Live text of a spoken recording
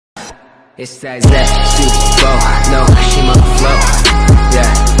It's that super flow. No, she my flow.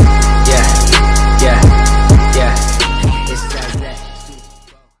 Yeah, yeah, yeah, yeah. It's that super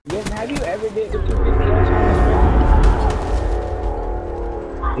flow. Yes, have you ever did the 250 challenge?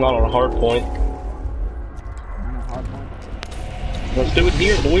 Not on a hard point. On a hard point. Let's do it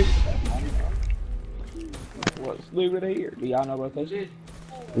here, boys. Let's leave it here. Do y'all know rotation?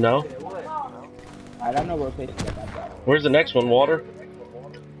 No. I don't know rotation. Where's the next one? Water?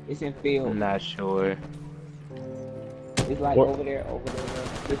 It's in field. I'm not sure. It's like What? over there.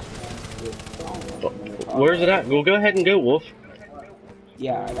 Where's it at? Well, go ahead and go, Wolf.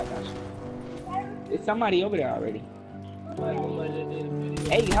 Yeah, I got you. There's somebody over there already.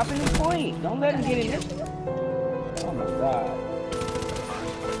 Hey, hop in this point. Don't let him get in this one. Oh my god.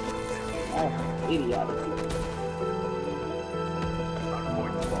 Oh, idiotic.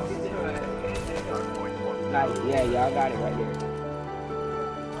 Nice, yeah, y'all got it right there.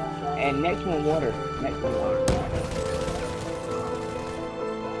 And next one, water. Next one, water.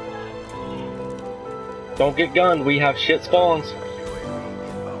 Don't get gunned. We have shit spawns.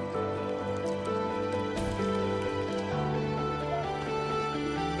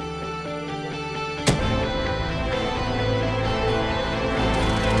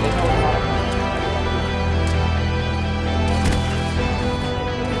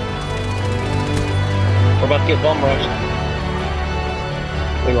 We're about to get bum rushed.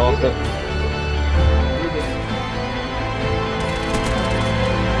 We lost it.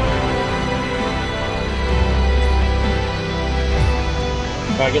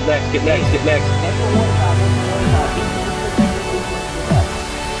 Alright, get next, get next, get next.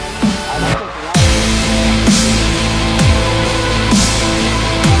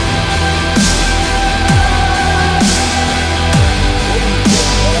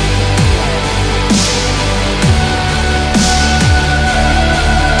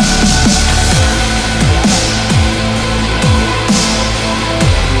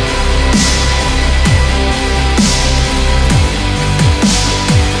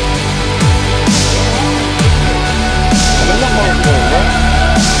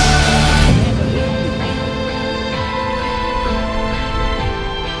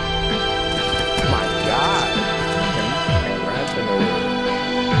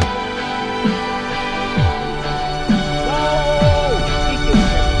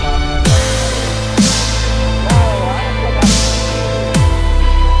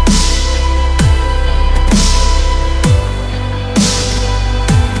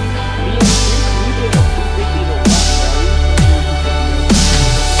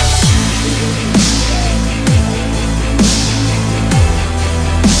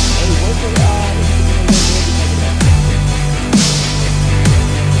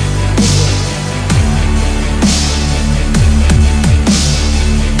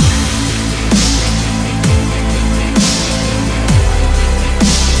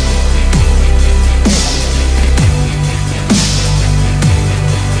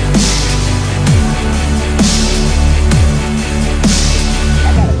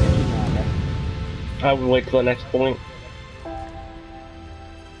 I would wait till the next point.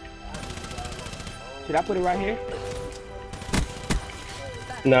 Should I put it right here?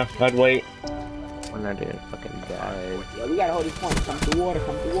 No, I'd wait. When I didn't fucking die. Yeah, we gotta hold this point. Come through water,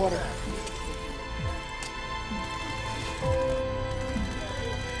 come through water.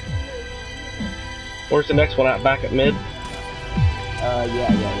 Where's the next one at? Back at mid?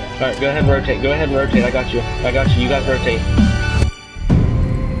 Yeah. Alright, go ahead and rotate. Go ahead and rotate. I got you. I got you. You guys rotate.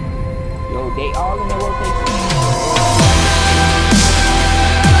 Yo, they all in their rotation.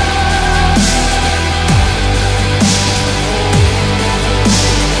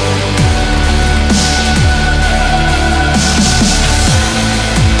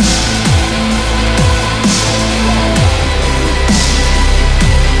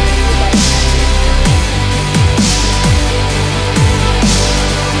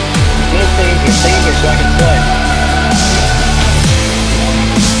 Stay in here so I can play.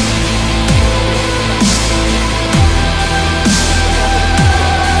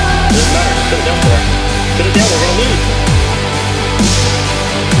 Doesn't matter, just put it down for us. Put it down, we're gonna lose.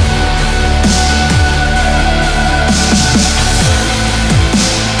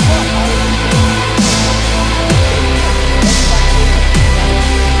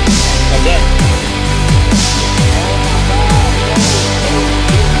 I'm dead.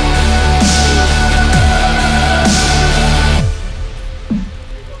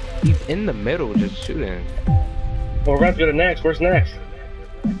 In the middle, just shooting. Well, we're about to go to next. Where's next?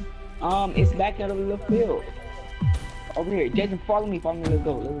 It's back out of the little field. Over here. Jason, follow me, let's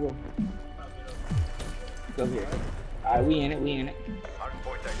go, Let's go here. Alright, we in it. Hard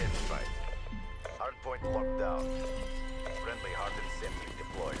point identified. Hardpoint locked down. Friendly hardened sentry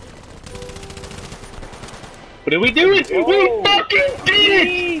deployed. What did we do it? We fucking did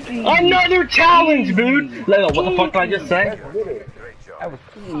it! Another challenge, dude! What the fuck did I just say? Great job. That was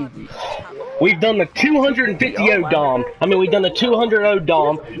too easy. We've done the 250 ODOM. I mean, we've done the 200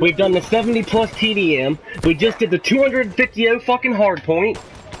 ODOM. We've done the 70 plus TDM. We just did the 250 O fucking hardpoint.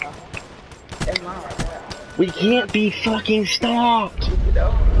 That's mine right there. We can't be fucking stopped. Keep it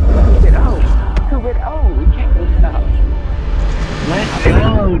out. We can't go stop. Let's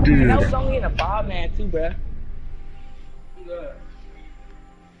go, dude. And I was only in a 5-man too, bruh.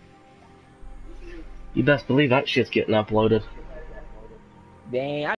 You best believe that shit's getting uploaded. Dang,